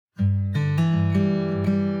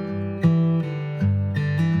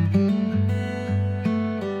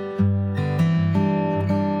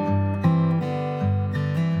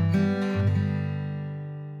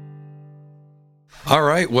All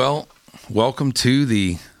right. Well, welcome to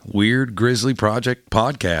the Weird Grizzly Project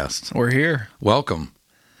podcast. We're here. Welcome.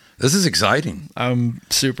 This is exciting. I'm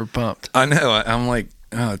super pumped. I know. I'm like,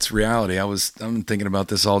 oh, it's reality. I'm thinking about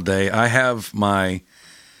this all day. I have my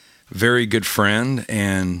very good friend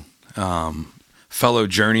and fellow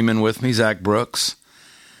journeyman with me, Zac Brooks.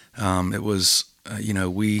 It was, I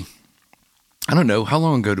don't know, how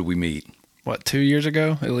long ago did we meet? What, 2 years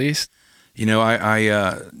ago at least? You know,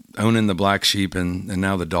 I owning the Black Sheep and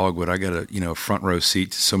now the Dogwood, I got a front row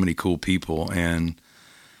seat to so many cool people, and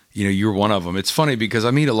you're one of them. It's funny because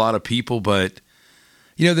I meet a lot of people, but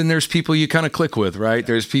then there's people you kind of click with, right?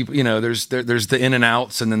 There's people, there's the in and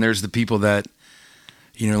outs, and then there's the people that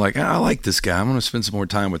like, I like this guy. I'm going to spend some more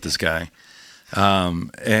time with this guy.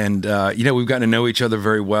 We've gotten to know each other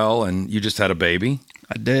very well, and you just had a baby.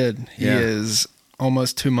 I did. He is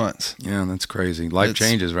almost 2 months. Yeah, that's crazy. Life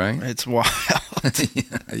changes, right? It's wild.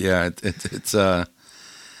 Yeah, it's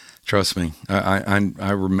trust me. I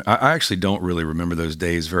actually don't really remember those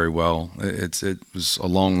days very well. It was a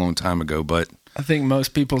long, long time ago, but I think most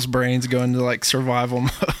people's brains go into like survival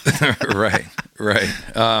mode. Right.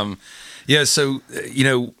 So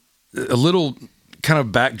a little kind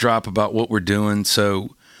of backdrop about what we're doing.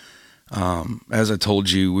 So, as I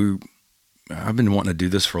told you, I've been wanting to do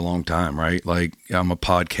this for a long time, right? Like, I'm a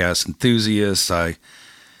podcast enthusiast. I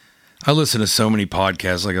listen to so many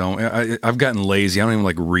podcasts. Like, I've gotten lazy. I don't even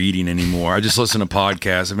like reading anymore. I just listen to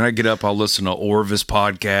podcasts. I mean, I get up, I'll listen to Orvis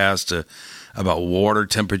podcast about water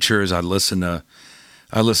temperatures. I listen to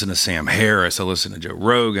Sam Harris. I listen to Joe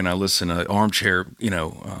Rogan. I listen to armchair,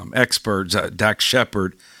 experts, Dax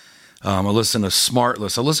Shepard. I listen to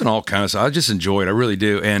Smartless. I listen to all kinds of stuff. I just enjoy it. I really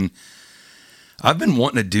do. And I've been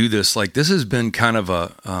wanting to do this. Like, this has been kind of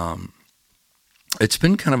it's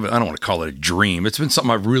been kind of, I don't want to call it a dream. It's been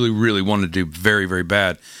something I really, really wanted to do very, very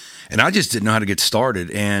bad. And I just didn't know how to get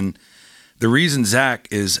started. And the reason Zac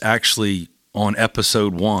is actually on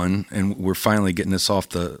episode 1, and we're finally getting this off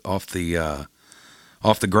the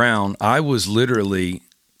ground. I was literally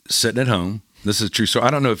sitting at home. This is true. So I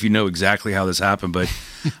don't know if you know exactly how this happened, but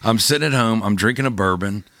I'm sitting at home, I'm drinking a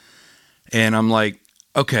bourbon, and I'm like,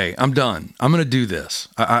 okay, I'm done. I'm going to do this.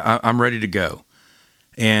 I'm ready to go.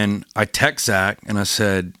 And I text Zac and I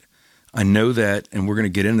said, I know that, and we're going to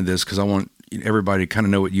get into this because I want everybody to kind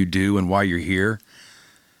of know what you do and why you're here.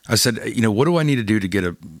 I said, what do I need to do to get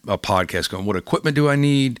a podcast going? What equipment do I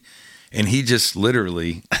need? And he just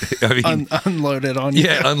literally, unloaded on you.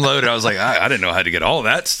 Yeah, unloaded. I was like, I didn't know how to get all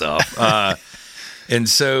that stuff. And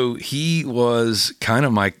so he was kind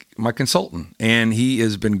of my consultant, and he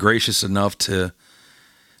has been gracious enough to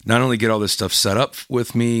not only get all this stuff set up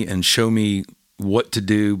with me and show me what to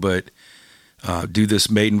do, but do this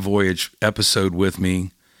maiden voyage episode with me,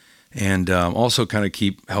 and also kind of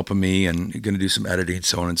keep helping me and going to do some editing,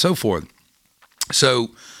 so on and so forth. So,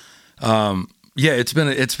 it's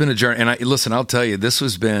been a journey. And I'll tell you, this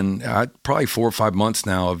has been probably 4 or 5 months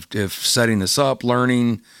now of setting this up,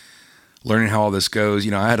 learning how all this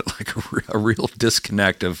goes. I had like a real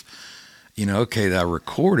disconnect of, okay, I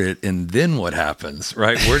record it, and then what happens,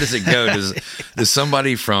 right? Where does it go? Does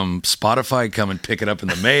somebody from Spotify come and pick it up in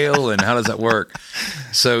the mail, and how does that work?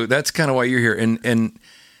 So that's kind of why you're here. And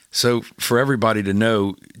so for everybody to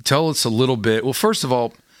know, tell us a little bit. Well, first of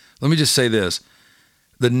all, let me just say this.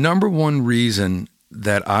 The number one reason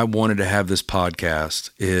that I wanted to have this podcast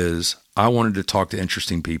is I wanted to talk to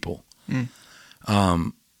interesting people.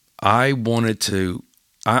 I'm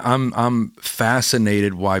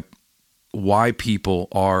fascinated why people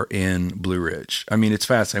are in Blue Ridge. I mean, it's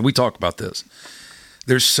fascinating. We talk about this.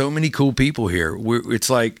 There's so many cool people here. It's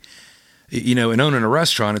like, and owning a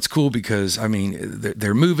restaurant, it's cool because, I mean,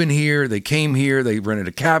 they're moving here. They came here. They rented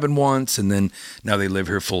a cabin once, and then now they live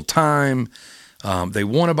here full time. They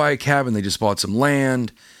want to buy a cabin. They just bought some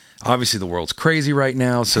land. Obviously, the world's crazy right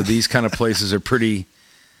now, so these kind of places are pretty,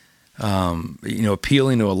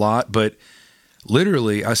 appealing to a lot. But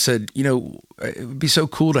literally, I said, it would be so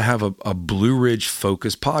cool to have a Blue Ridge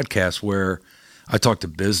focused podcast where I talk to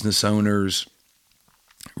business owners,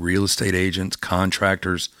 real estate agents,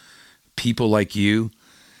 contractors, people like you,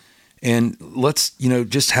 and let's,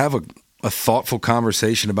 just have a thoughtful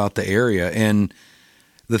conversation about the area. And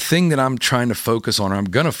the thing that I'm trying to focus on, or I'm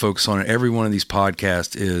going to focus on in every one of these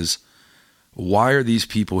podcasts, is why are these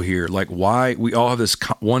people here? Like, why we all have this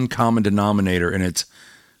one common denominator, and it's,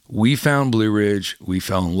 we found Blue Ridge, we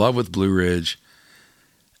fell in love with Blue Ridge,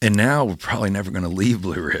 and now we're probably never going to leave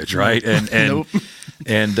Blue Ridge, right? And Nope.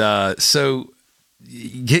 So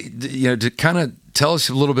to kind of tell us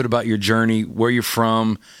a little bit about your journey, where you're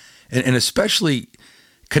from, and especially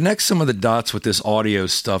connect some of the dots with this audio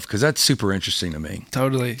stuff, because that's super interesting to me.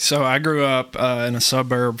 Totally. So I grew up in a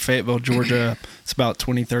suburb, Fayetteville, Georgia. It's about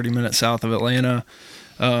 20, 30 minutes south of Atlanta.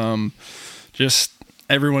 Just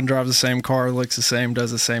everyone drives the same car, looks the same,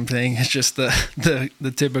 does the same thing. It's just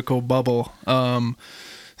the typical bubble.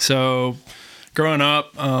 So growing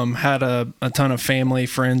up, had a ton of family,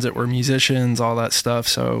 friends that were musicians, all that stuff.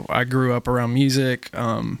 So I grew up around music.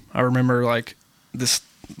 I remember like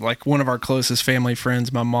one of our closest family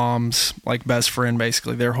friends, my mom's like best friend,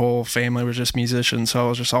 basically their whole family was just musicians. So I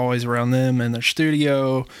was just always around them in their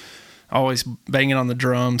studio, always banging on the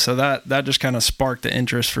drums. So that just kind of sparked the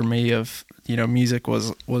interest for me of, music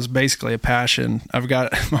was basically a passion.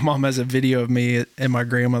 My mom has a video of me in my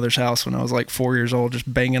grandmother's house when I was like 4 years old,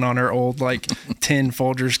 just banging on her old like tin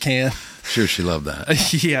Folgers can. Sure, she loved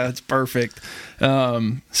that. Yeah, it's perfect.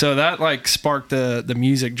 So that like sparked the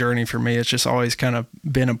music journey for me. It's just always kind of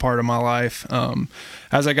been a part of my life.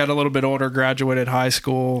 As I got a little bit older, graduated high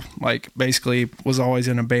school, like basically was always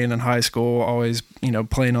in a band in high school, always,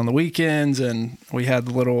 playing on the weekends. And we had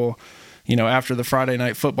the little, after the Friday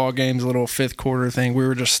night football games, a little fifth quarter thing,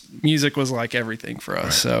 music was like everything for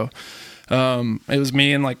us. Right. So, it was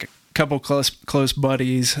me and like a couple close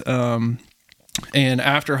buddies. And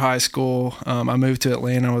after high school, I moved to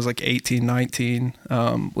Atlanta. I was like 18, 19,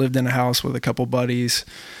 lived in a house with a couple buddies,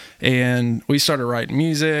 and we started writing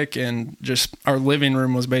music, and just our living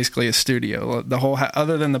room was basically a studio. The whole,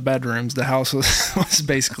 other than the bedrooms, the house was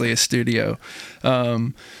basically a studio.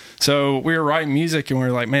 So we were writing music, and we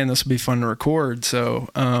were like, man, this would be fun to record. So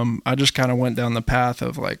I just kind of went down the path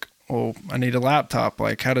of like, well, I need a laptop.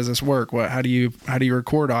 Like, how does this work? How do you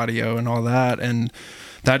record audio and all that? And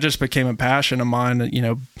that just became a passion of mine.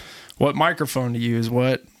 What microphone to use?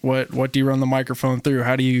 What do you run the microphone through?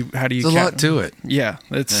 How do you? There's a lot to it. Yeah,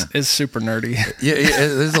 it's super nerdy. Yeah,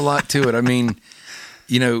 there's a lot to it. I mean,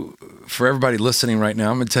 for everybody listening right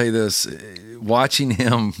now, I'm gonna tell you this: watching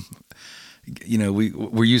him.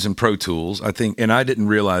 We're using Pro Tools, I think, and I didn't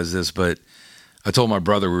realize this, but I told my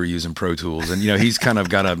brother we were using Pro Tools, and he's kind of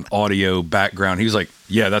got an audio background. He was like,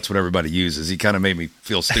 "Yeah, that's what everybody uses." He kind of made me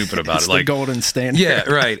feel stupid about it's it, the like golden standard. Yeah,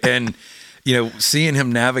 right. And seeing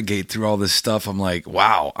him navigate through all this stuff, I'm like,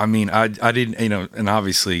 wow. I mean, I didn't, and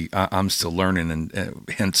obviously I'm still learning,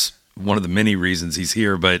 and hence one of the many reasons he's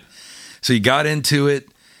here. But so you got into it,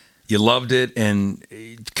 you loved it, and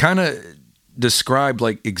kind of described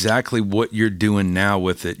like exactly what you're doing now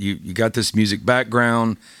with it. You got this music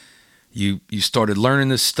background. You started learning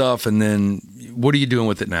this stuff, and then what are you doing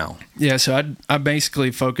with it now? Yeah, so I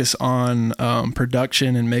basically focus on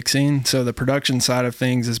production and mixing. So the production side of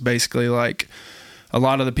things is basically like a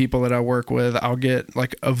lot of the people that I work with, I'll get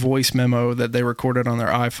like a voice memo that they recorded on their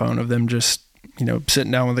iPhone of them just,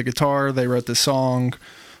 sitting down with a guitar. They wrote the song.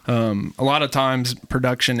 A lot of times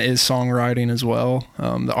production is songwriting as well.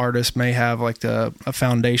 The artist may have like a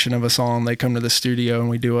foundation of a song. They come to the studio and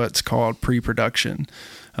we do what's called pre-production.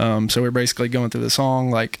 So we're basically going through the song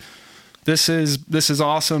like, this is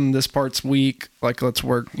awesome. This part's weak. Like, let's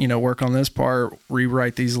work on this part,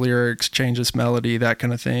 rewrite these lyrics, change this melody, that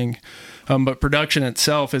kind of thing. But production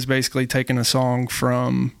itself is basically taking a song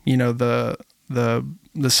from, the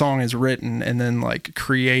song is written, and then like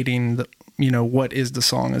creating what is the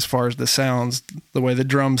song as far as the sounds, the way the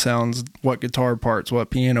drum sounds, what guitar parts, what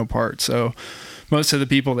piano parts. So most of the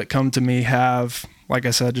people that come to me have, like I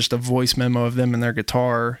said, just a voice memo of them and their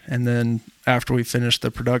guitar. And then after we finish the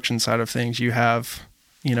production side of things, you have,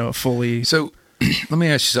 a fully... So let me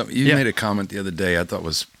ask you something. You made a comment the other day I thought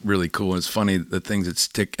was really cool. And it's funny, the things that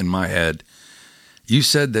stick in my head. You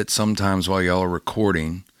said that sometimes while y'all are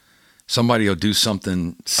recording, somebody will do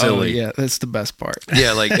something silly. Oh, yeah, that's the best part.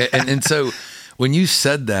 Yeah, like, and so when you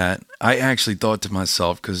said that, I actually thought to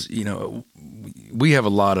myself, because, we have a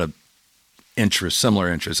lot of interests, similar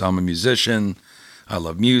interests. I'm a musician. I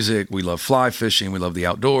love music. We love fly fishing. We love the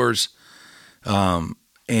outdoors. And,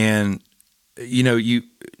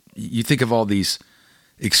 you think of all these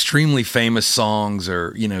extremely famous songs,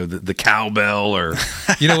 or, the cowbell, or,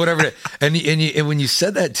 whatever. And when you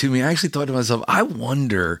said that to me, I actually thought to myself, I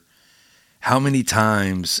wonder how many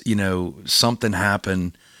times, something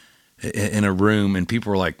happened in a room and people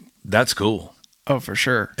were like, that's cool. Oh, for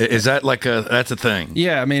sure. Is that like that's a thing?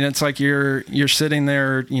 Yeah. I mean, it's like you're sitting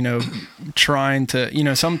there, trying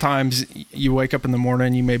to, sometimes you wake up in the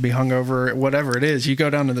morning, you may be hungover, whatever it is, you go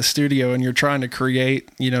down to the studio and you're trying to create,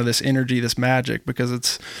 this energy, this magic, because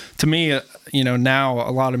it's, to me, now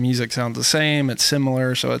a lot of music sounds the same. It's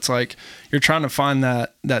similar. So it's like, you're trying to find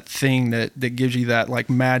that thing that gives you that like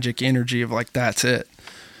magic energy of like, that's it.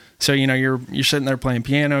 So, you're sitting there playing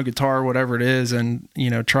piano, guitar, whatever it is, and,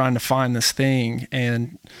 trying to find this thing.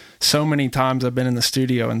 And so many times I've been in the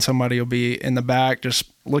studio and somebody will be in the back just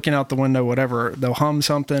looking out the window, whatever. They'll hum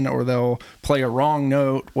something or they'll play a wrong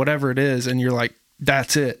note, whatever it is. And you're like,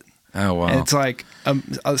 that's it. Oh, wow. And it's like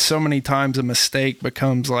so many times a mistake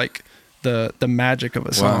becomes like the magic of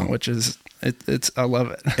a song, which is, I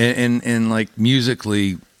love it. And like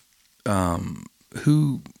musically,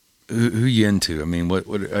 who you into? I mean, what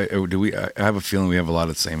do we? I have a feeling we have a lot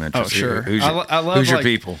of the same interests. Oh, sure. Who's who's your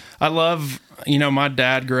people? I love, my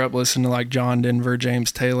dad grew up listening to like John Denver,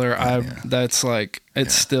 James Taylor. That's like,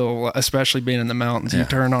 it's still, especially being in the mountains, you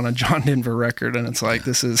turn on a John Denver record and it's like,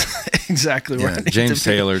 this is exactly where I need James to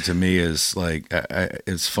be. Taylor to me is like,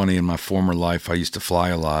 it's funny. In my former life, I used to fly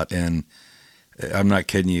a lot, and I'm not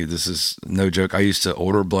kidding you. This is no joke. I used to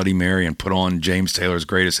order Bloody Mary and put on James Taylor's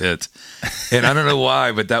greatest hits. And I don't know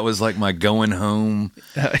why, but that was like my going home.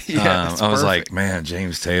 I was like, man,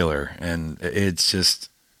 James Taylor. And it's just,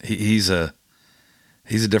 he's a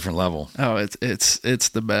different level. Oh, it's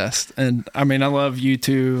the best. And I mean, I love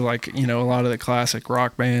U2, like, a lot of the classic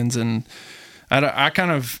rock bands. And I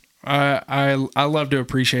love to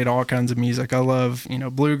appreciate all kinds of music. I love,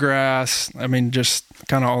 bluegrass. I mean, just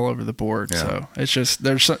kind of all over the board. Yeah. So it's just,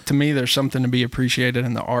 there's something to be appreciated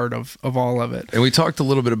in the art of all of it. And we talked a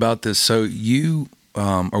little bit about this. So you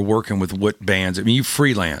are working with what bands? I mean, you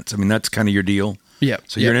freelance. I mean, that's kind of your deal. Yeah.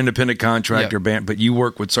 So you're an independent contractor band, but you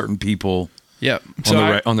work with certain people. Yep.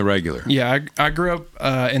 On the regular. Yeah, I grew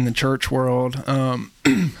up in the church world. I'm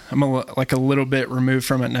a little bit removed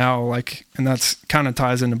from it now, like, and that's kind of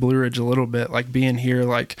ties into Blue Ridge a little bit. Like being here,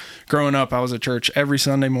 like growing up, I was at church every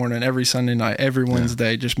Sunday morning, every Sunday night, every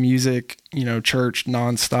Wednesday, just music, church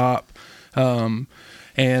nonstop.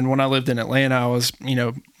 And when I lived in Atlanta, I was,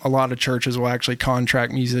 a lot of churches will actually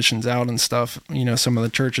contract musicians out and stuff. Some of the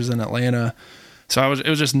churches in Atlanta. So it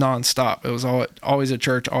was just nonstop. It was always at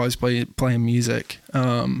church, always playing music.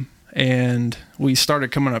 And we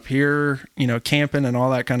started coming up here, camping and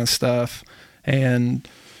all that kind of stuff. And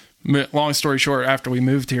long story short, after we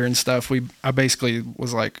moved here and stuff, I basically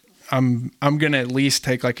was like, I'm going to at least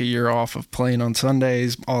take like a year off of playing on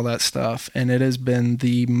Sundays, all that stuff. And it has been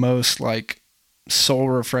the most like soul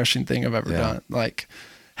refreshing thing I've ever done. Like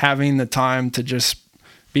having the time to just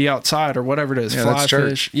be outside or whatever it is, fly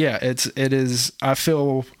fish. Yeah, it is. I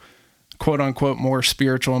feel quote unquote more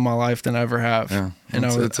spiritual in my life than I ever have. Yeah, and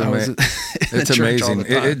it's amazing.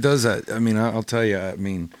 It does that. I mean, I'll tell you. I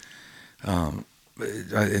mean,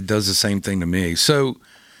 it does the same thing to me. So,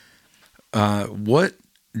 what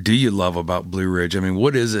do you love about Blue Ridge? I mean,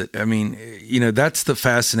 what is it? I mean, that's the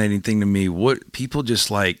fascinating thing to me. What people just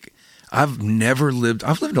like. I've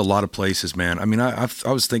lived in a lot of places, man. I mean, I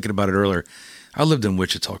was thinking about it earlier. I lived in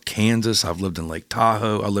Wichita, Kansas. I've lived in Lake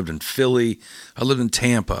Tahoe. I lived in Philly. I lived in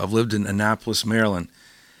Tampa. I've lived in Annapolis, Maryland.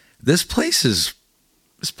 This place is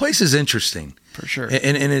interesting. For sure.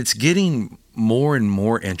 And it's getting more and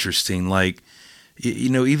more interesting. Like,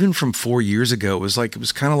 even from 4 years ago, it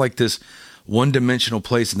was kind of like this one-dimensional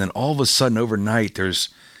place. And then all of a sudden overnight, there's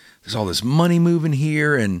all this money moving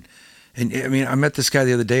here. And I mean, I met this guy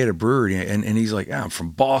the other day at a brewery, and he's like, I'm from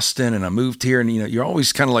Boston, and I moved here. And you're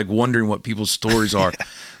always kind of like wondering what people's stories are.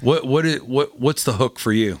 What's the hook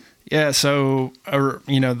for you? Yeah, so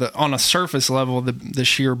on a surface level, the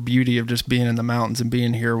sheer beauty of just being in the mountains and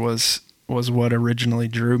being here was what originally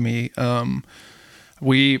drew me. So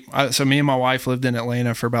me and my wife lived in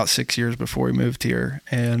Atlanta for about 6 years before we moved here,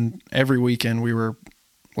 and every weekend we were,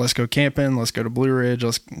 let's go camping, let's go to Blue Ridge,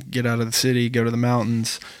 let's get out of the city, go to the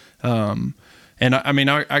mountains. And I mean,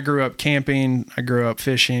 I grew up camping, I grew up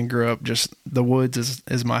fishing, grew up just the woods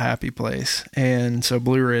is my happy place. And so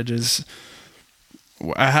Blue Ridge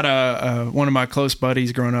I had one of my close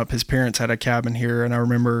buddies growing up, his parents had a cabin here, and I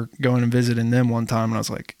remember going and visiting them one time, and I was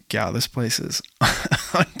like, yeah, this place is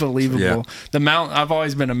unbelievable. Yeah. I've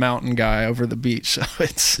always been a mountain guy over the beach, so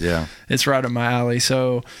it's right up my alley.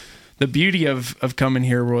 So the beauty of coming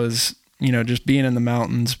here was, just being in the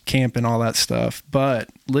mountains, camping, all that stuff. But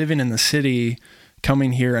living in the city,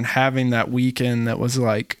 coming here and having that weekend that was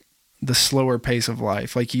like the slower pace of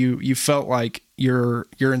life. Like you felt like your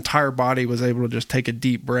entire body was able to just take a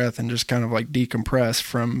deep breath and just kind of like decompress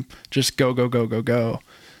from just go.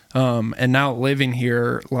 And now living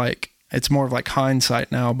here, like it's more of like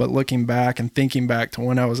hindsight now, but looking back and thinking back to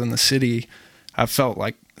when I was in the city, I felt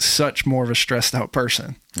like such more of a stressed out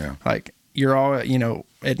person. Yeah. Like you're all,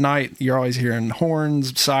 at night, you're always hearing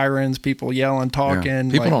horns, sirens, people yelling, talking.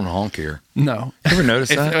 Yeah. People don't honk here. No. Ever notice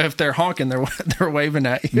that? If they're honking, they're waving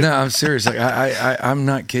at you. No, I'm serious. Like I'm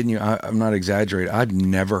not kidding you. I'm not exaggerating. I've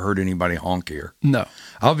never heard anybody honk here. No.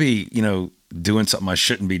 I'll be, doing something I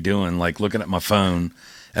shouldn't be doing, like looking at my phone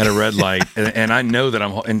at a red light, and I know that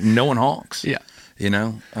and no one honks. Yeah.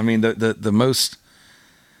 I mean, the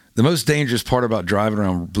most dangerous part about driving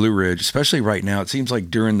around Blue Ridge, especially right now, it seems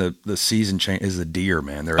like during the season change, is the deer,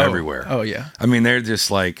 man. They're everywhere. Oh, yeah. I mean, they're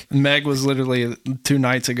just like... Meg was literally 2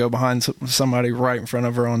 nights ago behind somebody right in front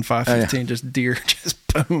of her on 515, just deer, just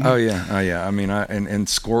boom. Oh, yeah. I mean, and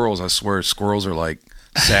squirrels, I swear, squirrels are like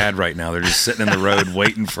sad right now. They're just sitting in the road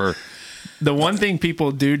waiting for... The one thing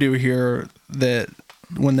people do here that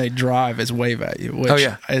when they drive is wave at you, which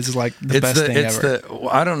is like the best thing ever.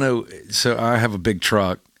 I don't know. So I have a big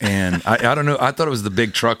truck, and I don't know. I thought it was the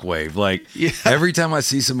big truck wave. Like every time I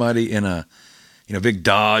see somebody in a big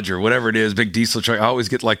Dodge or whatever it is, big diesel truck, I always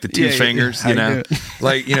get like the two fingers.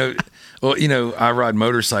 Like well, I ride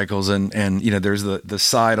motorcycles, and there's the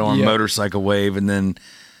sidearm motorcycle wave, and then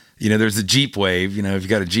there's the Jeep wave. If you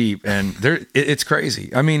got a Jeep, and it's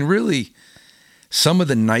crazy. I mean, really. Some of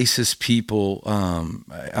the nicest people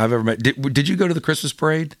I've ever met. Did you go to the Christmas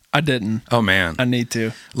parade? I didn't. Oh, man. I need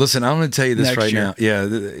to. Listen, I'm going to tell you this Next year. now.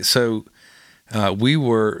 Yeah. So we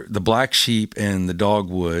were, the Black Sheep and the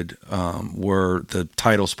Dogwood were the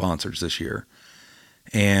title sponsors this year.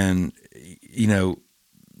 And,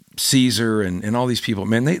 Caesar and all these people,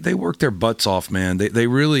 man, they work their butts off, man. They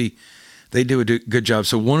really, they do a good job.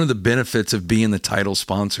 So one of the benefits of being the title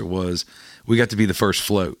sponsor was we got to be the first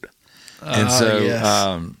float. And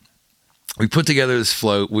so we put together this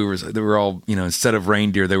float. They were all, instead of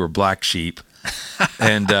reindeer, they were black sheep.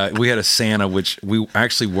 And we had a Santa, which we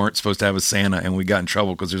actually weren't supposed to have a Santa, and we got in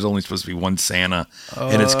trouble because there's only supposed to be one Santa,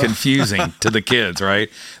 and it's confusing to the kids,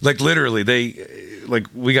 right? Like literally,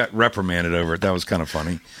 we got reprimanded over it. That was kind of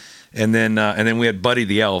funny. And then we had Buddy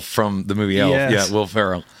the Elf from the movie Elf, Yes. Will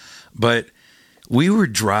Ferrell. But we were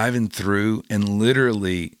driving through, and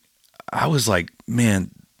literally, I was like,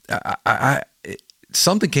 man.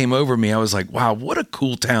 Something came over me. I was like, wow, what a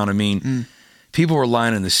cool town. I mean, people were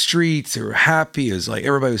lying in the streets. They were happy. It was like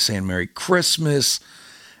everybody was saying Merry Christmas.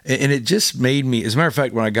 And it just made me, as a matter of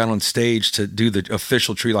fact, when I got on stage to do the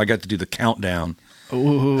official tree, I got to do the countdown.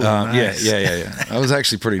 Ooh, nice. Yeah. I was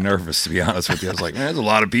actually pretty nervous, to be honest with you. I was like, man, there's a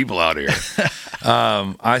lot of people out here.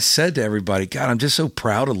 I said to everybody, God, I'm just so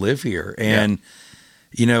proud to live here. And,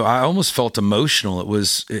 I almost felt emotional. It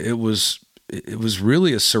was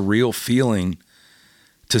really a surreal feeling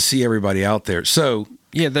to see everybody out there. So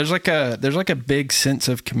yeah, there's like a big sense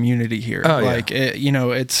of community here. Oh, like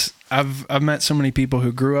it's I've met so many people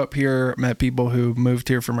who grew up here, met people who moved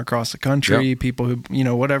here from across the country, people who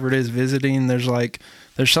whatever it is visiting. There's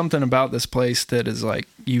something about this place that is like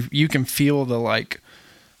you can feel the like.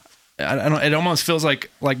 I don't. It almost feels like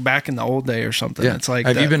back in the old day or something. Yeah. It's like.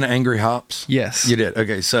 Have you been to Angry Hops? Yes, you did.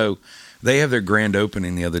 Okay, so. They have their grand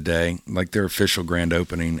opening the other day, like their official grand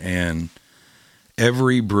opening, and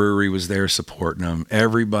every brewery was there supporting them.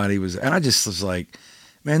 Everybody was, and I just was like,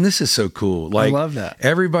 man, this is so cool. Like, I love that.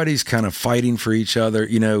 Everybody's kind of fighting for each other.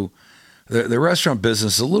 The restaurant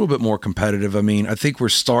business is a little bit more competitive. I mean, I think we're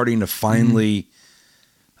starting to finally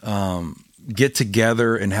get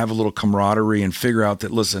together and have a little camaraderie and figure out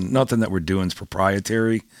that, listen, nothing that we're doing is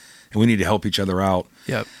proprietary, and we need to help each other out.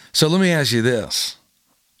 Yep. So let me ask you this.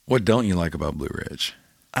 What don't you like about Blue Ridge?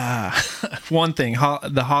 One thing,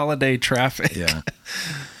 the holiday traffic. Yeah.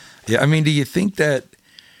 I mean, do you think that?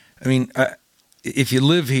 I mean, if you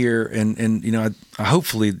live here, and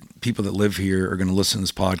hopefully people that live here are going to listen to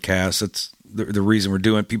this podcast. That's the reason we're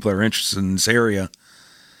doing it. People are interested in this area.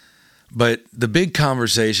 But the big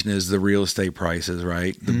conversation is the real estate prices,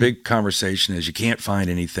 right? The big conversation is you can't find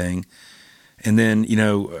anything. And then,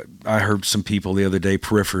 I heard some people the other day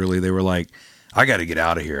peripherally. They were like, I got to get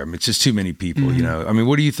out of here. I mean, it's just too many people, I mean,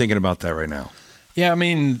 what are you thinking about that right now? Yeah, I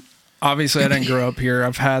mean, obviously I didn't grow up here.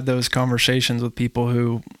 I've had those conversations with people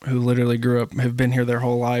who literally grew up, have been here their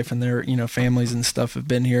whole life, and their, families and stuff have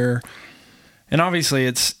been here. And obviously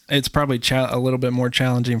it's probably a little bit more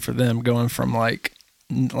challenging for them going from like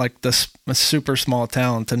this super small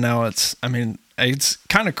town to now it's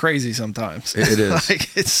kind of crazy sometimes. It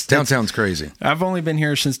is. Downtown's crazy. I've only been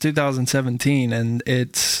here since 2017, and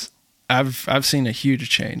I've seen a huge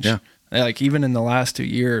change. Yeah. Like even in the last 2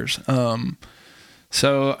 years.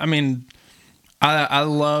 So, I mean, I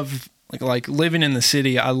love like living in the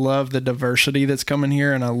city. I love the diversity that's coming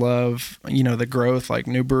here, and I love, the growth, like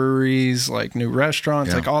new breweries, like new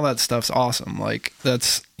restaurants, like all that stuff's awesome. Like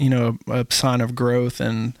that's, a sign of growth.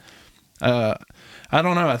 And I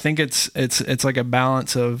don't know. I think it's like a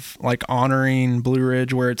balance of like honoring Blue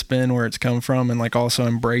Ridge where it's been, where it's come from, and like also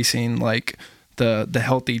embracing like the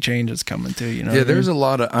healthy change that's coming to, you know. Yeah, there's a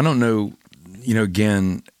lot of, I don't know, you know,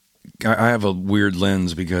 again, I have a weird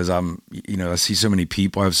lens because I'm, you know, I see so many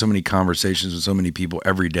people, I have so many conversations with so many people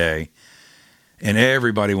every day, and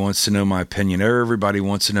everybody wants to know my opinion. Everybody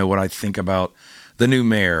wants to know what I think about the new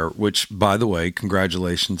mayor, which, by the way,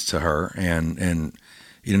 congratulations to her. And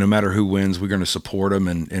you know, no matter who wins, we're going to support them,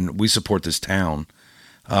 and we support this town.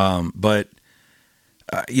 But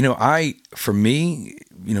you know, for me,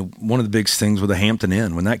 you know, one of the big things with the Hampton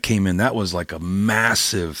Inn, when that came in, that was like a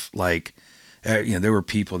massive, like, you know, there were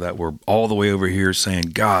people that were all the way over here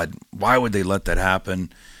saying, God, why would they let that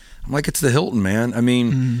happen? I'm like, it's the Hilton, man. I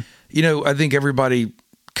mean, you know, I think everybody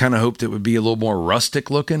kind of hoped it would be a little more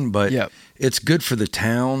rustic looking, but it's good for the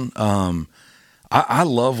town. I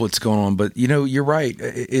love what's going on, but you know, you're right.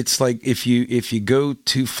 It's like, if you go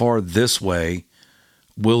too far this way,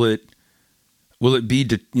 will it be,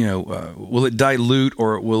 you know, will it dilute,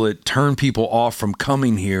 or will it turn people off from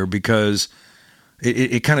coming here? Because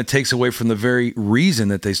it kind of takes away from the very reason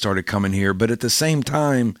that they started coming here. But at the same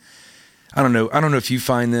time, I don't know if you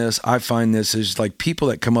find this. I find this is like people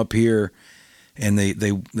that come up here and they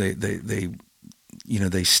you know,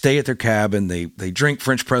 they stay at their cabin. They drink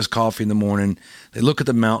French press coffee in the morning. They look at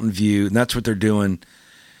the mountain view, and that's what they're doing.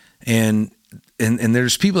 And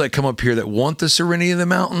there's people that come up here that want the serenity of the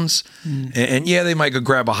mountains. And yeah, they might go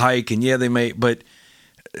grab a hike, and yeah, they may, but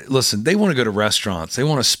listen, they want to go to restaurants. They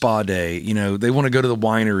want a spa day. You know, they want to go to the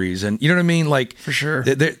wineries, and you know what I mean? Like, for sure.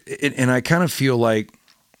 And I kind of feel like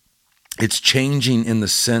it's changing in the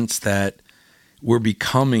sense that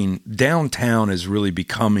downtown is really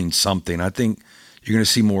becoming something. I think you're going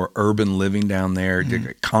to see more urban living down there,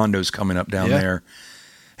 condos coming up down there.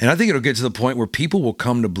 And I think it'll get to the point where people will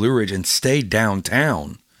come to Blue Ridge and stay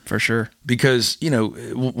downtown. For sure. Because, you know,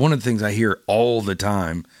 one of the things I hear all the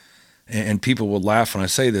time, and people will laugh when I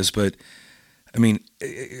say this, but I mean,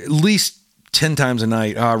 at least 10 times a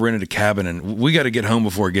night, I rented a cabin and we got to get home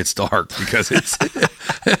before it gets dark, because it's,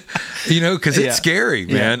 you know, because it's scary,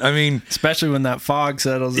 man. I mean, especially when that fog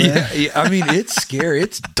settles in. Yeah, I mean, it's scary.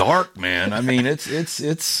 It's dark, man. I mean,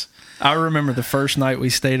 it's. I remember the first night we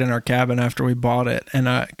stayed in our cabin after we bought it,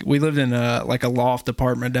 and we lived in like a loft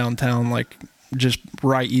apartment downtown, like just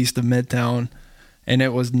right east of Midtown. And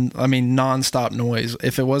it was, I mean, nonstop noise.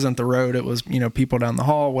 If it wasn't the road, it was, you know, people down the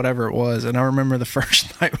hall, whatever it was. And I remember the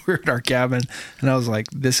first night we were at our cabin, and I was like,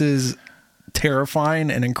 this is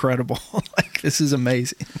terrifying and incredible. Like, this is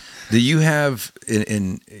amazing. Do you have,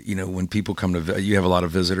 you know, when people come to, you have a lot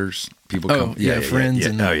of visitors? People come, friends.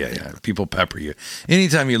 And people pepper you.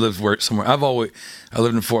 Anytime you live somewhere, I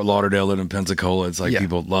lived in Fort Lauderdale, lived in Pensacola. It's like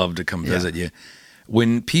people love to come visit you.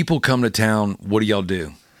 When people come to town, what do y'all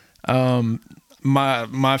do?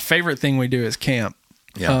 My favorite thing we do is camp.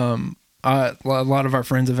 Yeah. A lot of our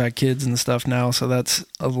friends have had kids and stuff now, so that's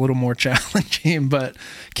a little more challenging. But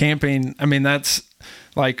camping, I mean, that's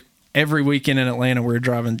like every weekend in Atlanta, we're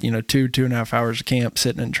driving, you know, 2.5 hours to camp,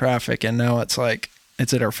 sitting in traffic, and now it's like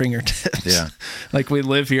it's at our fingertips. Yeah. Like, we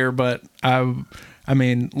live here, but I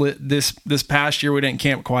mean, this past year we didn't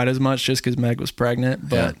camp quite as much just because Meg was pregnant,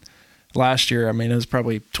 but. Yeah. Last year, I mean, it was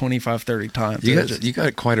probably 25, 30 times. You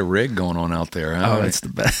got quite a rig going on out there, huh? Oh, it's the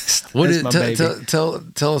best. What is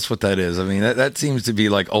tell us what that is. I mean, that seems to be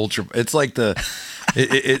like ultra. It's like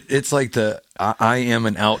it's like the I am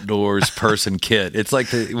an outdoors person kit. It's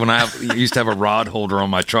like when I used to have a rod holder on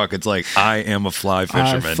my truck. It's like, I am a fly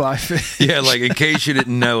fisherman. Yeah, like, in case you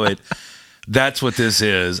didn't know it. That's what this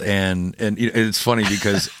is, and you know, it's funny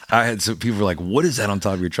because I had some people were like, "What is that on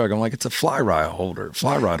top of your truck?" I'm like, "It's a fly rod holder,"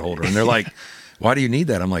 and they're like, "Why do you need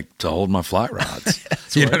that?" I'm like, "To hold my fly rods."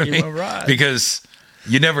 You know what I mean? Because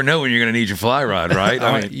you never know when you're going to need your fly rod, right?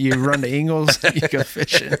 I mean, you run to Ingles, you go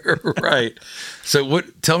fishing, right? So,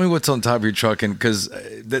 tell me what's on top of your truck, and because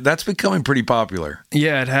that's becoming pretty popular.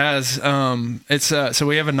 Yeah, it has. It's so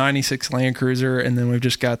we have a '96 Land Cruiser, and then we've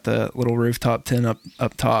just got the little rooftop tent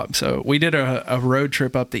up top. So we did a road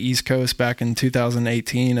trip up the East Coast back in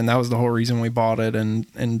 2018, and that was the whole reason we bought it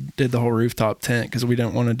and did the whole rooftop tent, because we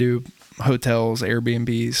didn't want to do hotels,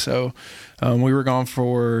 Airbnbs. So we were gone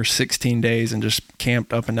for 16 days and just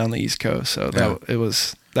camped up and down the East Coast. So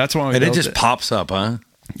that's why we built it just pops up, huh?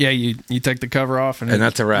 Yeah, you take the cover off and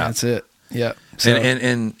that's a wrap. That's it. Yep. So,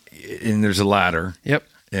 and there's a ladder. Yep.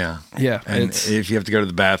 Yeah. Yeah. And if you have to go to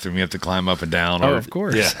the bathroom, you have to climb up and down. Of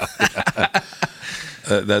course. Yeah.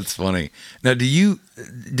 That's funny. Now, did you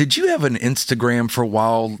have an Instagram for a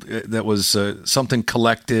while that was something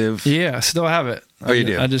collective? Yeah, I still have it. Oh, you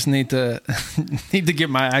do? I just need to get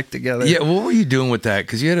my act together. Yeah, what were you doing with that?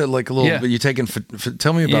 Because you had a little. Yeah. You taking?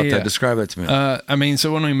 Tell me about that. Describe that to me. I mean,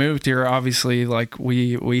 so when we moved here, obviously, like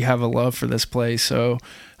we have a love for this place. So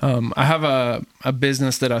I have a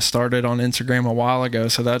business that I started on Instagram a while ago.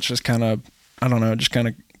 So that's just kind of, I don't know, just kind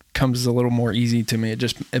of comes a little more easy to me.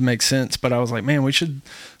 It makes sense. But I was like, man, we should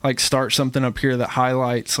like start something up here that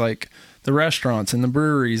highlights like the restaurants and the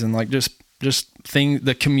breweries and like just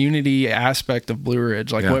the community aspect of Blue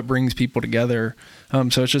Ridge, like what brings people together.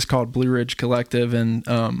 So it's just called Blue Ridge Collective, and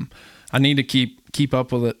I need to keep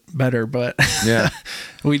up with it better. But yeah,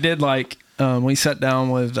 we did like we sat down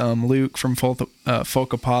with Luke from Folk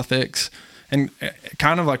Apothetics, and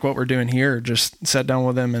kind of like what we're doing here, just sat down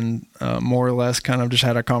with him and more or less kind of just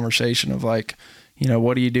had a conversation of like, you know,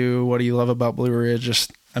 what do you do? What do you love about Blue Ridge?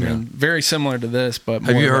 Just, I mean, very similar to this, but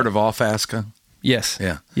have you heard of Off-Aska? Yes.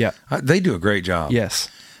 Yeah. Yeah. They do a great job. Yes.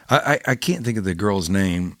 I can't think of the girl's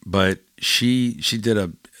name, but she's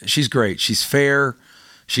great. She's fair.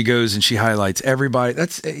 She goes and she highlights everybody.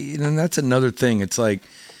 That's another thing. It's like,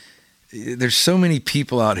 there's so many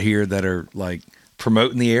people out here that are like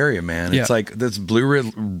promoting the area, man. It's like this Blue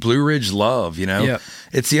Ridge love, you know.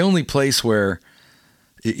 It's the only place where,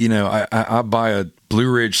 you know, I buy a Blue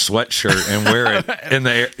Ridge sweatshirt and wear it in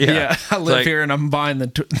the yeah. I live here and I'm buying the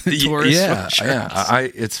tourist sweatshirts. Yeah.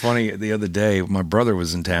 It's funny. The other day, my brother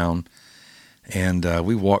was in town, and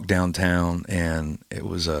we walked downtown, and it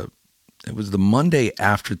was the Monday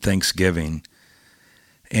after Thanksgiving.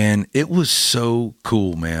 And it was so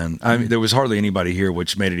cool, man. I mean, there was hardly anybody here,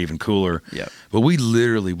 which made it even cooler. Yeah. But we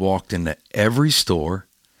literally walked into every store,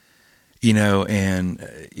 you know, and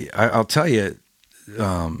I'll tell you,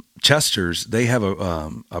 Chester's, they have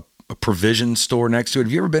a provision store next to it.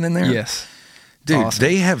 Have you ever been in there? Yes. Dude, awesome.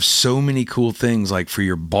 They have so many cool things like for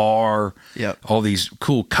your bar. Yep. All these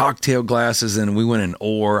cool cocktail glasses, and we went in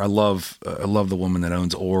Ore. I love the woman that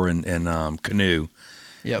owns Ore and Canoe.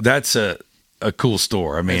 Yep. That's a cool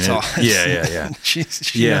store. I mean, yeah. she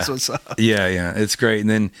knows what's up. Yeah. It's great. And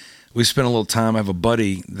then we spent a little time. I have a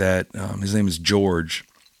buddy that his name is George.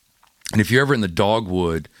 And if you're ever in the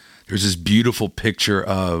Dogwood, there's this beautiful picture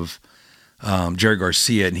of Jerry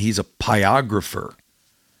Garcia, and he's a pyrographer.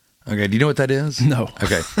 Okay, do you know what that is? No.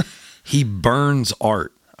 Okay, he burns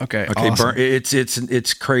art. Okay, awesome.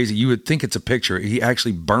 It's crazy. You would think it's a picture. He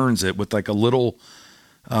actually burns it with like a little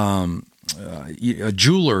a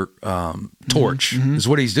jeweler torch is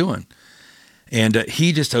what he's doing. And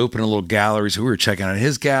he just opened a little gallery. So we were checking out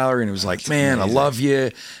his gallery, and it was like, man, amazing. I love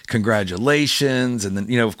you. Congratulations. And then,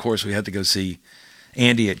 you know, of course, we had to go see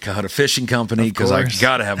Andy at Cahutta Fishing Company because I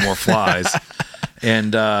got to have more flies.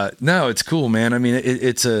 And no, it's cool, man. I mean,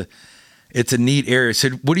 it's a neat area.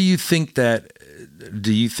 So what do you think that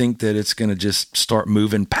it's going to just start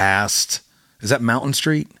moving past? Is that Mountain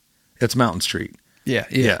Street? It's Mountain Street. Yeah.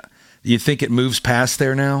 Do you think it moves past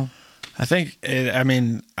there now? I think I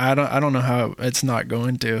don't know how it's not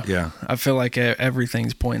going to. Yeah. I feel like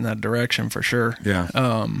everything's pointing that direction for sure.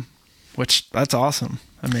 Yeah. Which that's awesome.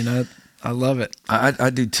 I mean, I love it. I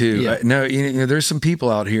do too. Yeah. No, you know, there's some people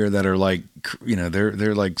out here that are like, you know,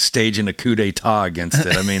 they're like staging a coup d'etat against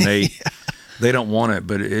it. I mean, they don't want it,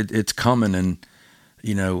 but it's coming, and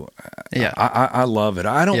you know, I love it.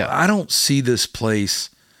 I don't see this place.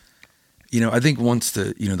 You know, I think once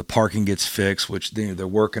the parking gets fixed, which they're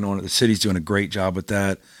working on it, the city's doing a great job with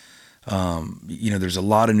that. You know, there's a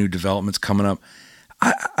lot of new developments coming up.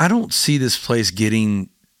 I don't see this place getting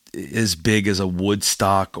as big as a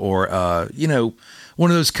Woodstock or you know,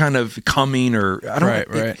 one of those kind of coming, or I don't right.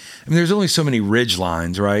 I mean, there's only so many ridge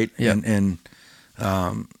lines, right? Yeah. And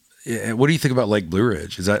what do you think about Lake Blue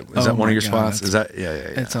Ridge? Is that one of your spots? Is that yeah.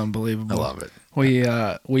 It's unbelievable. I love it.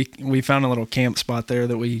 We found a little camp spot there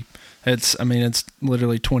that it's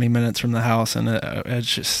literally 20 minutes from the house, and it's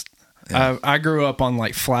just I grew up on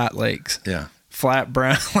like flat lakes. Yeah. Flat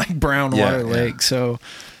brown brown water lakes. So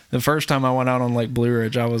the first time I went out on Lake Blue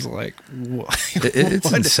Ridge, I was like,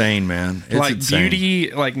 it's insane, man. It's like insane.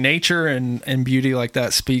 Beauty, like nature and beauty like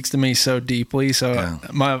that speaks to me so deeply. So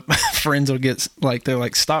my friends will get like, they're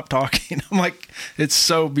like, stop talking. I'm like, it's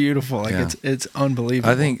so beautiful. Like it's unbelievable.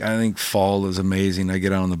 I think fall is amazing. I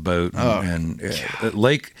get out on the boat and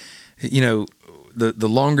lake, you know, the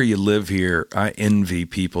longer you live here, I envy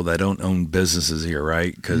people that don't own businesses here,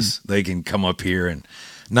 right? Because they can come up here and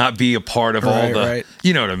not be a part of all the,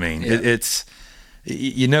 you know what I mean? Yeah. It's,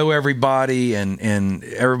 you know, everybody and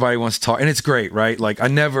everybody wants to talk, and it's great, right? Like I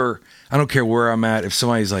don't care where I'm at. If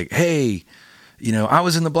somebody's like, hey, I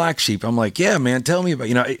was in the black sheep. I'm like, yeah, man, tell me about,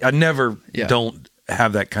 I never don't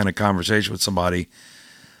have that kind of conversation with somebody.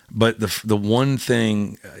 But the one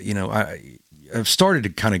thing, I've started to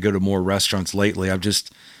kind of go to more restaurants lately. I've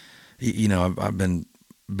just, I've been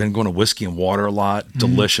going to Whiskey and Water a lot. Mm-hmm.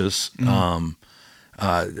 Delicious. My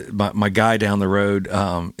guy down the road,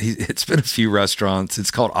 it's been a few restaurants.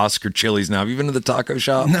 It's called Oscar Chili's now. Have you been to the taco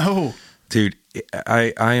shop? No. Dude,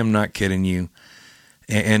 I am not kidding you.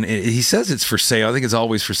 And he says it's for sale. I think it's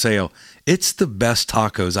always for sale. It's the best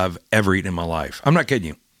tacos I've ever eaten in my life. I'm not kidding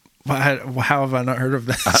you. How have I not heard of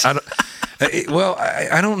this?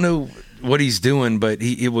 I don't know what he's doing, but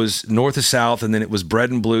it was north to south, and then it was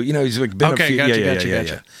bread and blue. He's like been okay, a few.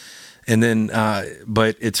 Gotcha. And then,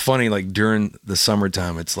 but it's funny, like during the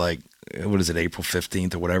summertime, it's like, what is it, April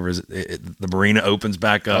 15th or whatever is it? The marina opens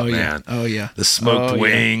back up, man. Oh yeah. The smoked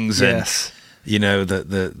wings and yes.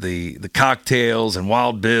 The cocktails and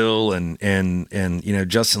Wild Bill and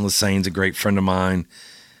Justin Lassane's a great friend of mine.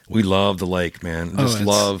 We love the lake, man.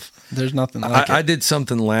 There's nothing like it. I did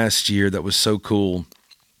something last year that was so cool.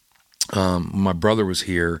 My brother was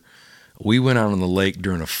here. We went out on the lake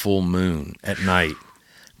during a full moon at night.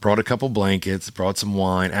 Brought a couple blankets, brought some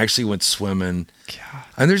wine, actually went swimming. God.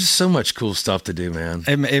 And there's just so much cool stuff to do, man.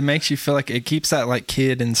 It makes you feel like it keeps that like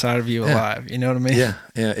kid inside of you alive. You know what I mean?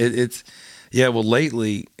 Yeah. Well,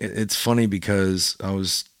 lately it's funny because I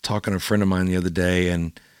was talking to a friend of mine the other day,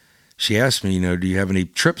 and she asked me, do you have any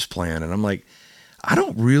trips planned? And I'm like, I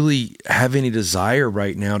don't really have any desire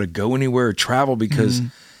right now to go anywhere or travel because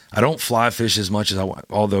I don't fly fish as much as I want,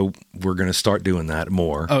 although we're going to start doing that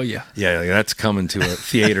more. Oh, yeah. Yeah, that's coming to a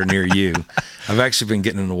theater near you. I've actually been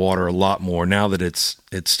getting in the water a lot more now that it's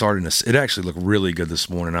starting to – it actually looked really good this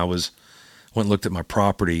morning. I went and looked at my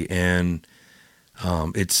property, and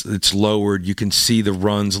it's lowered. You can see the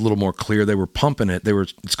runs a little more clear. They were pumping it.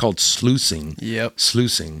 It's called sluicing. Yep.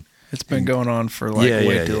 Sluicing. It's been going on for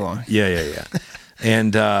way too long. Yeah.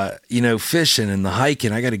 And, fishing and the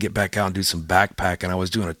hiking, I got to get back out and do some backpacking. I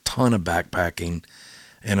was doing a ton of backpacking,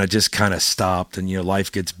 and I just kind of stopped, and,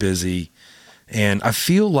 life gets busy. And I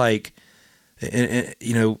feel like, when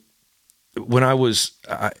I was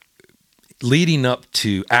leading up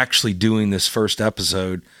to actually doing this first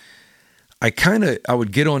episode, I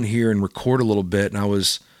would get on here and record a little bit. And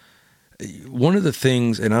one of the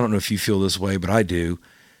things, and I don't know if you feel this way, but I do,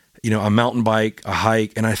 a mountain bike, a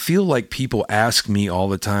hike, and I feel like people ask me all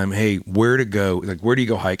the time, hey, where to go? Like, where do you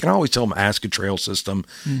go hike? And I always tell them, ask a trail system,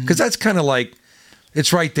 because that's kind of like,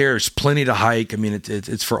 it's right there. There's plenty to hike. I mean,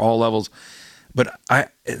 it's for all levels. But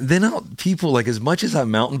people, like, as much as I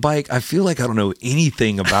mountain bike, I feel like I don't know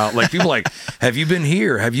anything about, like, people like, have you been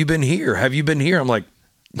here? Have you been here? Have you been here? I'm like,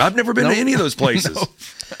 I've never been to any of those places.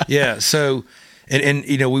 Yeah. So, and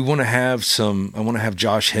we want to have I want to have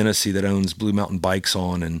Josh Hennessy that owns Blue Mountain Bikes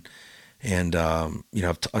on, and I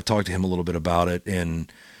talked to him a little bit about it,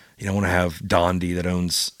 and I want to have Dondi that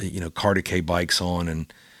owns Car Decay Bikes on,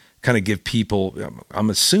 and kind of give people. I'm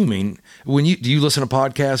assuming do you listen to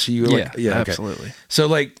podcasts? Are you okay. Absolutely. So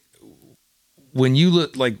like when you go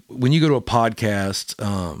to a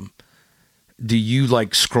podcast, do you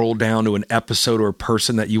like scroll down to an episode or a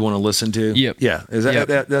person that you want to listen to? Yep. Yeah. Is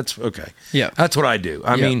that that's okay? Yeah. That's what I do.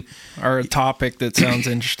 I mean, or a topic that sounds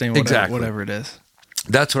interesting. Whatever it is.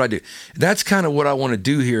 That's what I do. That's kind of what I want to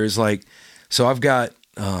do here is like, so I've got,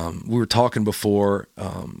 we were talking before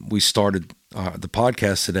we started the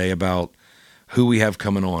podcast today about who we have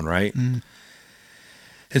coming on, right? Mm.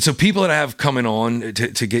 And so people that I have coming on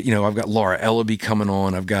to get, I've got Laura Ellaby coming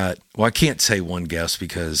on. I can't say one guest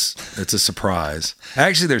because it's a surprise.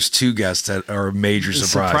 Actually, there's two guests that are a major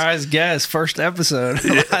surprise. Surprise guest, first episode.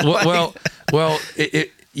 I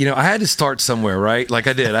had to start somewhere, right? Like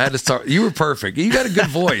I did. I had to start. You were perfect. You got a good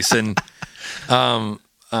voice. And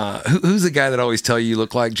who's the guy that always tell you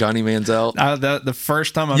look like Johnny Manziel? The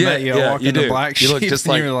first time I met you, I walked into Black Sheep,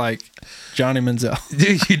 and you were like Johnny Manziel.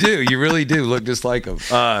 You do. You really do look just like him.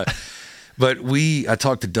 But I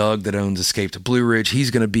talked to Doug that owns Escape to Blue Ridge.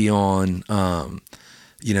 He's going to be on, Laura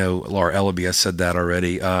Ellaby. I said that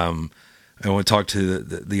already. I want to talk to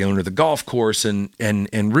the owner of the golf course and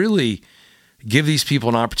really give these people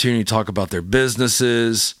an opportunity to talk about their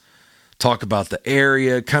businesses, talk about the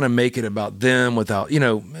area, kind of make it about them without,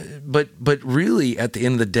 but really at the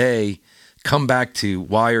end of the day, come back to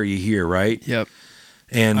why are you here, right? Yep.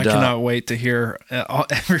 And I cannot wait to hear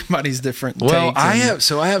everybody's different takes. Well, I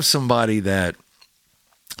have somebody that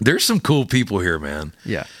there's some cool people here, man.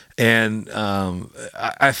 Yeah. And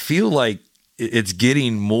I feel like it's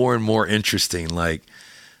getting more and more interesting. Like,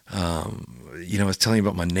 I was telling you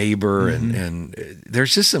about my neighbor and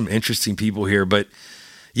there's just some interesting people here, but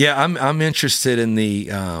Yeah, I'm interested in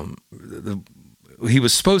he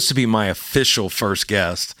was supposed to be my official first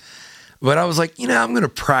guest, but I was like, I'm going to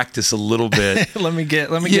practice a little bit. let me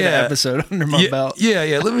get an episode under my belt.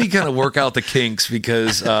 Yeah. Let me kind of work out the kinks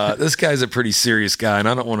because this guy's a pretty serious guy, and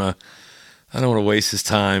I don't want to waste his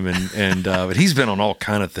time. But he's been on all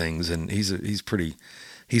kind of things, and he's pretty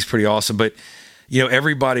awesome. But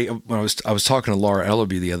everybody. When I was talking to Laura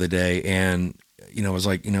Ellaby the other day, and I was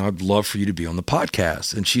like, I'd love for you to be on the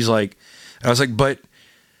podcast, and she's like, I was like, but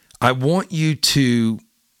I want you to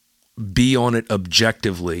be on it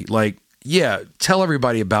objectively, like. Yeah, tell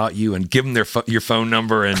everybody about you and give them your phone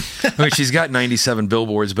number. And I mean, she's got 97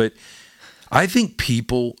 billboards, but I think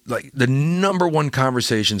people like the number one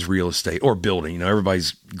conversation is real estate or building.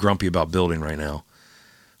 Everybody's grumpy about building right now,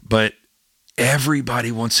 but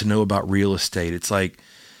everybody wants to know about real estate. It's like,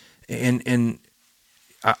 and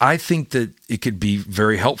I think that it could be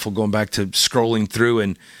very helpful going back to scrolling through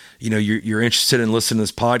and, you're interested in listening to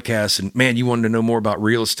this podcast and man, you wanted to know more about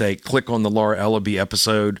real estate, click on the Laura Ellaby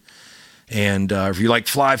episode. And if you like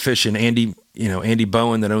fly fishing, Andy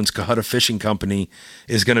Bowen that owns Cohutta Fishing Company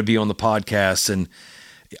is going to be on the podcast. And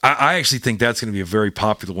I actually think that's going to be a very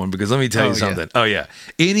popular one because let me tell you something. Yeah. Oh, yeah.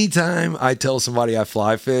 Anytime I tell somebody I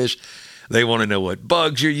fly fish, they want to know what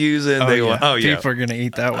bugs you're using. People are going to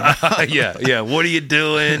eat that one. Yeah. What are you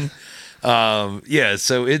doing?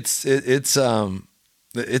 So it's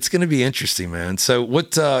going to be interesting, man. So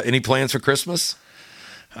what, any plans for Christmas?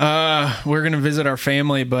 We're going to visit our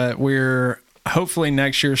family, but we're hopefully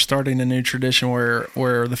next year starting a new tradition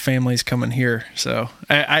where the family's coming here. So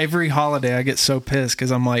every holiday I get so pissed because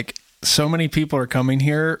I'm like, so many people are coming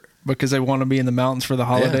here because they want to be in the mountains for the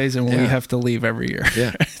holidays and we have to leave every year.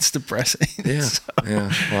 Yeah. It's depressing. Yeah.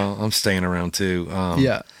 Yeah. Well, I'm staying around too.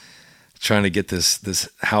 Trying to get this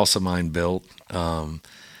house of mine built,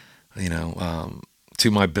 to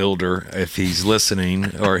my builder, if he's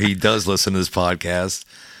listening or he does listen to this podcast.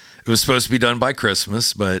 It was supposed to be done by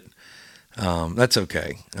Christmas, but that's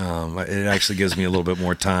okay. It actually gives me a little bit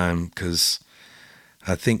more time because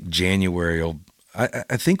I think January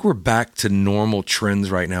I think we're back to normal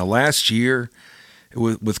trends right now. Last year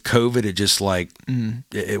with COVID, it just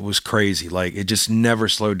it was crazy. Like it just never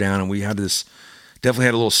slowed down, and we had definitely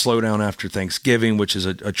had a little slowdown after Thanksgiving, which is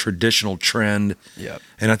a traditional trend. Yep.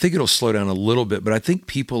 And I think it'll slow down a little bit, but I think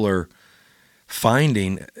people are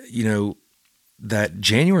finding, that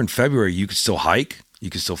January and February, you could still hike, you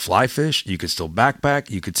could still fly fish, you could still backpack,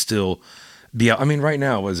 you could still be out. I mean, right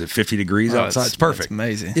now, was it 50 degrees outside? It's perfect. It's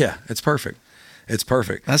amazing. Yeah, it's perfect. It's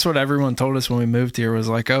perfect. That's what everyone told us when we moved here was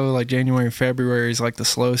like, January and February is like the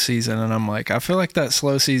slow season. And I'm like, I feel like that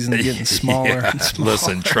slow season is getting smaller and smaller.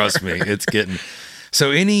 Listen, trust me, it's getting... So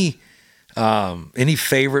any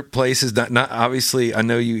favorite places? Not obviously. I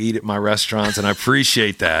know you eat at my restaurants, and I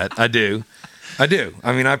appreciate that. I do. I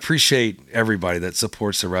mean, I appreciate everybody that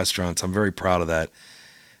supports the restaurants. I'm very proud of that.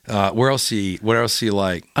 Where else do you eat? What else do you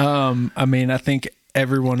like? I mean, I think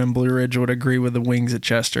everyone in Blue Ridge would agree with the wings at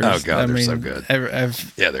Chester's. Oh God, they're so good.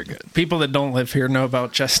 Yeah, they're good. People that don't live here know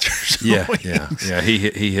about Chester's. Yeah. He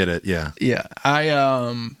hit it. Yeah. Yeah.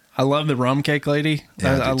 I love the rum cake lady.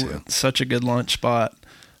 Yeah, I do too. Such a good lunch spot.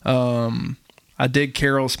 I dig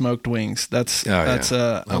Carol smoked wings. That's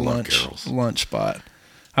a lunch spot.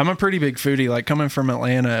 I'm a pretty big foodie. Like coming from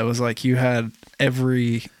Atlanta, it was like you had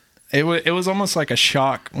it was almost like a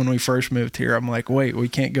shock when we first moved here. I'm like, wait, we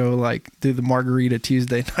can't go like do the Margarita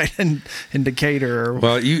Tuesday night in Decatur.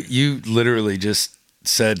 Well, you literally just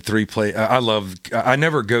said 3 plates. I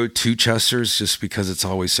never go to Chester's just because it's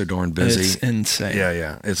always so darn busy. It's insane.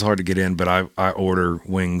 Yeah. It's hard to get in, but I order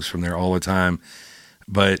wings from there all the time.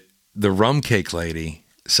 But the rum cake lady.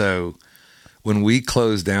 So when we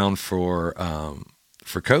closed down for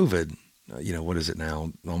COVID, what is it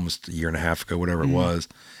now? Almost a year and a half ago, whatever it was.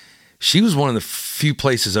 She was one of the few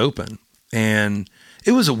places open, and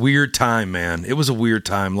it was a weird time, man. It was a weird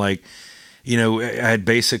time. Like, I had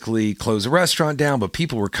basically closed the restaurant down, but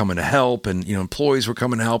people were coming to help, and employees were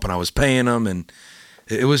coming to help, and I was paying them, and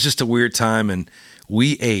it was just a weird time. And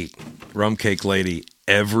we ate rum cake lady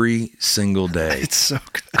every single day. It's so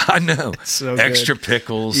good. I know. It's so extra good.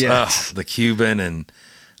 Pickles, the Cuban, and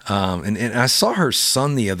I saw her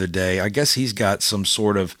son the other day. I guess he's got some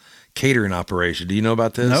sort of catering operation. Do you know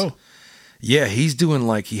about this? No. Yeah, he's doing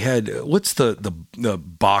he had what's the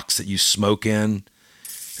box that you smoke in?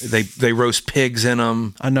 They roast pigs in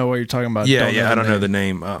them. I know what you're talking about. Yeah, I don't know the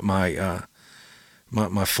name.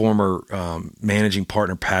 My former managing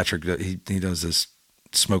partner Patrick, he does this,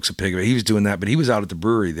 smokes a pig. He was doing that, but he was out at the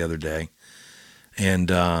brewery the other day. And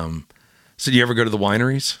so, do you ever go to the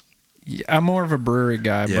wineries? Yeah, I'm more of a brewery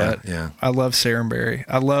guy, Yeah, but yeah. I love Sarenberry.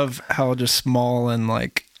 I love how just small and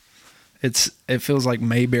like it feels like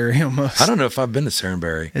Mayberry almost. I don't know if I've been to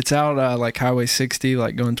Sarenberry. It's out like Highway 60,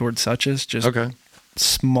 like going towards Suches. Just Okay.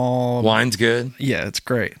 small. Wine's good? Yeah, it's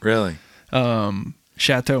great. Really?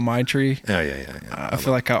 Chateau Maitre. Oh, yeah. I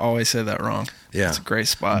feel like I always say that wrong. Yeah. It's a great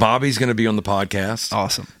spot. Bobby's going to be on the podcast.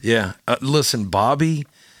 Awesome. Yeah. Listen, Bobby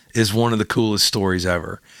is one of the coolest stories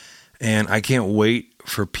ever. And I can't wait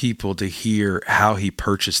for people to hear how he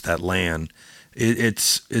purchased that land.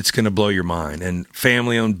 It's going to blow your mind. And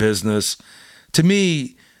family-owned business. To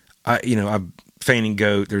me, I'm Fainting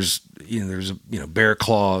Goat. There's Bear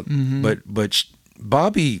Claw. Mm-hmm. But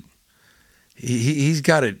Bobby, he's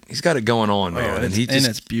got it going on, man. Oh, and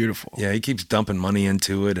it's beautiful. Yeah, he keeps dumping money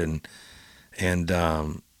into it, and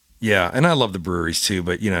I love the breweries too.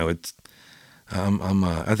 But it's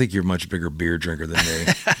I think you're a much bigger beer drinker than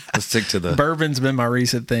me. Let's stick to the bourbon's been my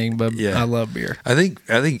recent thing, but Yeah. I love beer. I think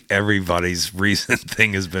everybody's recent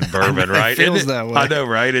thing has been bourbon, right? It feels that way. I know,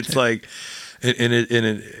 right? It's like,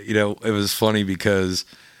 it was funny because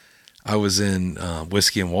I was in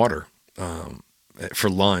Whiskey and Water for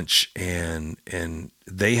lunch, and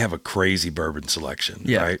they have a crazy bourbon selection,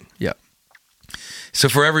 Yeah. right? Yeah. So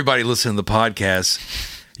for everybody listening to the podcast,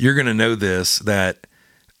 you're going to know that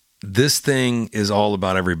this thing is all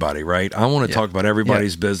about everybody, right? I want to talk about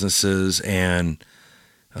everybody's businesses and,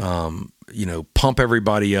 pump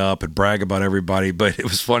everybody up and brag about everybody. But it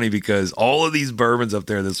was funny because all of these bourbons up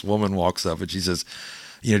there, this woman walks up and she says,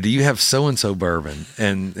 do you have so-and-so bourbon?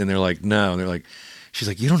 And they're like, no. And they're like, she's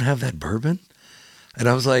like, you don't have that bourbon? And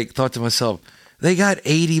I was like, thought to myself, they got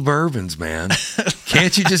 80 bourbons, man.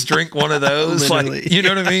 Can't you just drink one of those? Literally. Like, you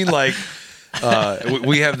know what I mean? Like,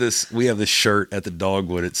 we have this shirt at the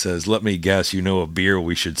Dogwood. It says, "Let me guess, a beer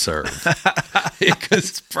we should serve." Because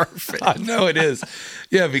It's perfect. I know it is.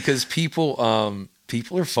 Yeah, because people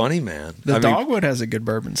are funny, man. The Dogwood has a good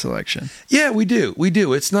bourbon selection. Yeah, we do.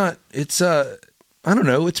 It's not. It's I don't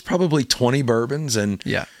know. It's probably 20 bourbons, and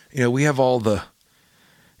we have all the.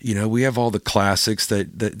 We have all the classics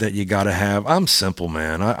that you got to have. I'm simple,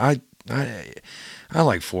 man. I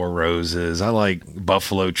like Four Roses. I like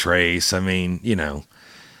Buffalo Trace. I mean,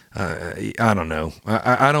 I don't know.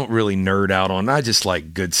 I don't really nerd out on. I just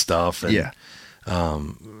like good stuff. And,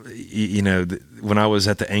 when I was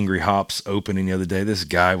at the Angry Hops opening the other day, this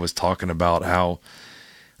guy was talking about how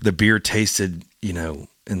the beer tasted,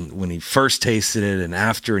 and when he first tasted it and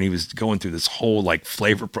after, and he was going through this whole like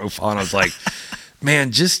flavor profile. And I was like,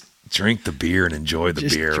 man, just drink the beer and enjoy the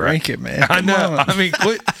beer. Drink it, man. I know. On. I mean,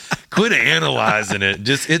 quit analyzing it.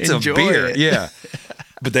 Just it's Enjoy a beer. it. Yeah.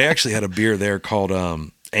 But they actually had a beer there called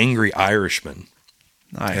Angry Irishman.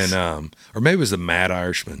 Nice. And or maybe it was the Mad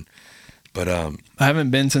Irishman. But I haven't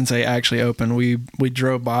been since they actually opened. We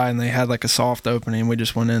drove by and they had like a soft opening. We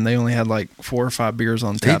just went in. They only had like 4 or 5 beers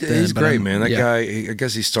on tap. He's great, man. That guy, I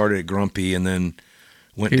guess he started at Grumpy and then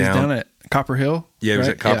went down. He was down at Copper Hill. Yeah, he was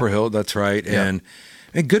at Copper Hill. That's right. Yeah.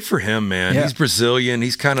 And good for him, man. Yeah. He's Brazilian.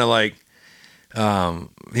 He's kind of like,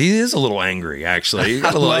 he is a little angry, actually.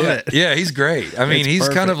 I love it. Yeah, he's great. I mean, It's he's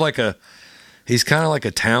perfect. kind of like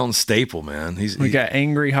a town staple, man. We got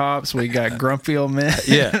Angry Hops. We got Grumpy Old Men.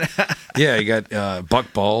 Yeah. Yeah, you got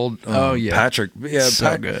Buck Bald. Patrick. Yeah,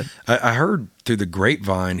 So good. I heard through the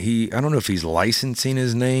grapevine, I don't know if he's licensing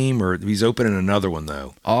his name or he's opening another one,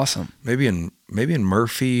 though. Awesome. Maybe in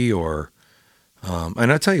Murphy or...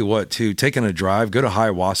 and I tell you what, too, taking a drive, go to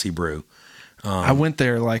Hiawassee Brew. I went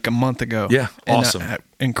there like a month ago. Yeah, and awesome.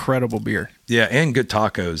 Incredible beer. Yeah, and good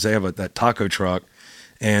tacos. They have that taco truck,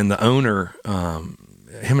 and the owner, him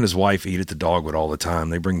and his wife eat at the Dogwood all the time.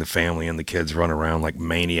 They bring the family and the kids run around like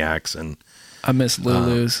maniacs. And I miss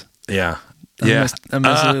Lulu's. Yeah. I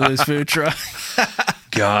miss Lulu's food truck.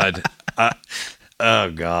 God.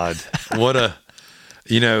 Oh, God. What a,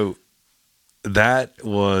 that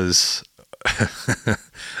was...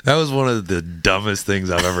 that was one of the dumbest things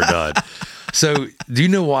I've ever done. So, do you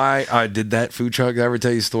know why I did that food truck? Did I ever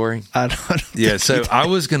tell you a story? I don't. Yeah, so I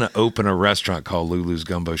was going to open a restaurant called Lulu's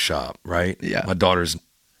Gumbo Shop, right? Yeah. My daughter's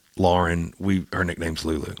Lauren. Her nickname's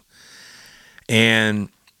Lulu. And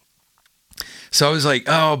so I was like,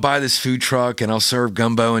 oh, I'll buy this food truck and I'll serve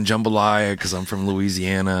gumbo and jambalaya because I'm from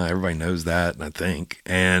Louisiana. Everybody knows that, I think.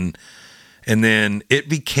 And then it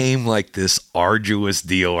became like this arduous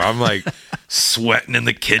deal where I'm like sweating in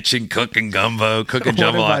the kitchen, cooking gumbo, cooking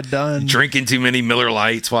jambalaya. What have I done? Drinking too many Miller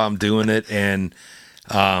Lights while I'm doing it. And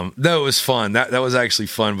no, it was fun. That was actually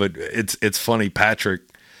fun, but it's funny. Patrick,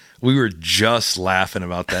 we were just laughing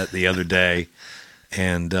about that the other day.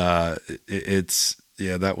 And that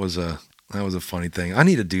was a funny thing. I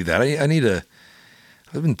need to do that. I need to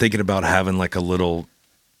I've been thinking about having like a little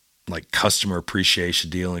like customer appreciation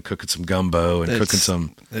deal and cooking some gumbo and cooking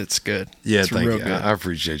some. It's good. Yeah, it's thank you. I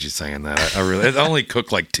appreciate you saying that. I really, I only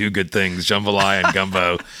cook like 2 good things, jambalaya and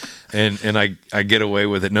gumbo, and I get away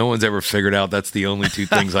with it. No one's ever figured out that's the only 2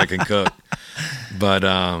 things I can cook. But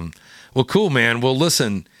well, cool, man. Well,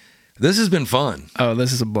 listen. This has been fun. Oh,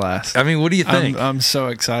 this is a blast. I mean, what do you think? I'm so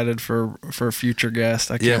excited for future guests.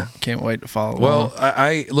 I can't wait to follow Well,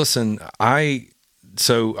 along.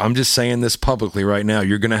 So I'm just saying this publicly right now.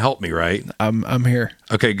 You're going to help me, right? I'm here.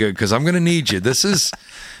 Okay, good, because I'm going to need you. This is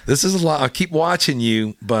a lot. I keep watching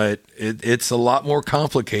you, but it's a lot more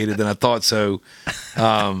complicated than I thought. So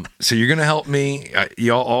you're going to help me.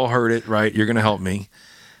 Y'all all heard it, right? You're going to help me.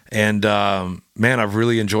 And man, I've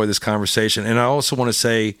really enjoyed this conversation. And I also want to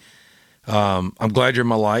say, I'm glad you're in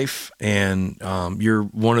my life, and you're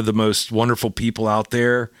one of the most wonderful people out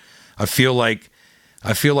there. I feel like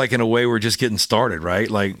in a way we're just getting started, right?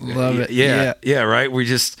 Like, love it. Yeah, right.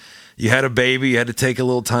 You had a baby, you had to take a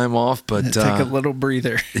little time off, but take a little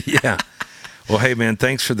breather. Yeah. Well, hey man,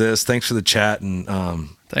 thanks for this. Thanks for the chat, and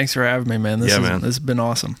thanks for having me, man. This has been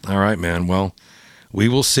awesome. All right, man. Well, we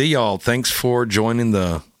will see y'all. Thanks for joining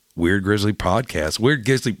the Weird Grizzly podcast, Weird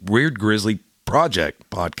Grizzly Project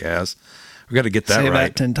podcast. We got to get that Say right.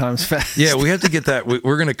 That 10 times fast. Yeah, we have to get that.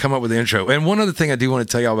 We're going to come up with the intro. And one other thing I do want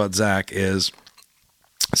to tell y'all about Zac is,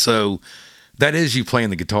 so that is you playing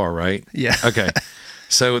the guitar, right? Yeah. Okay.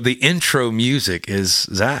 So the intro music is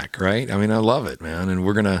Zac, right? I mean, I love it, man. And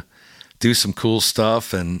we're going to do some cool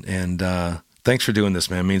stuff. And thanks for doing this,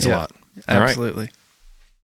 man. It means a lot. Absolutely. All right.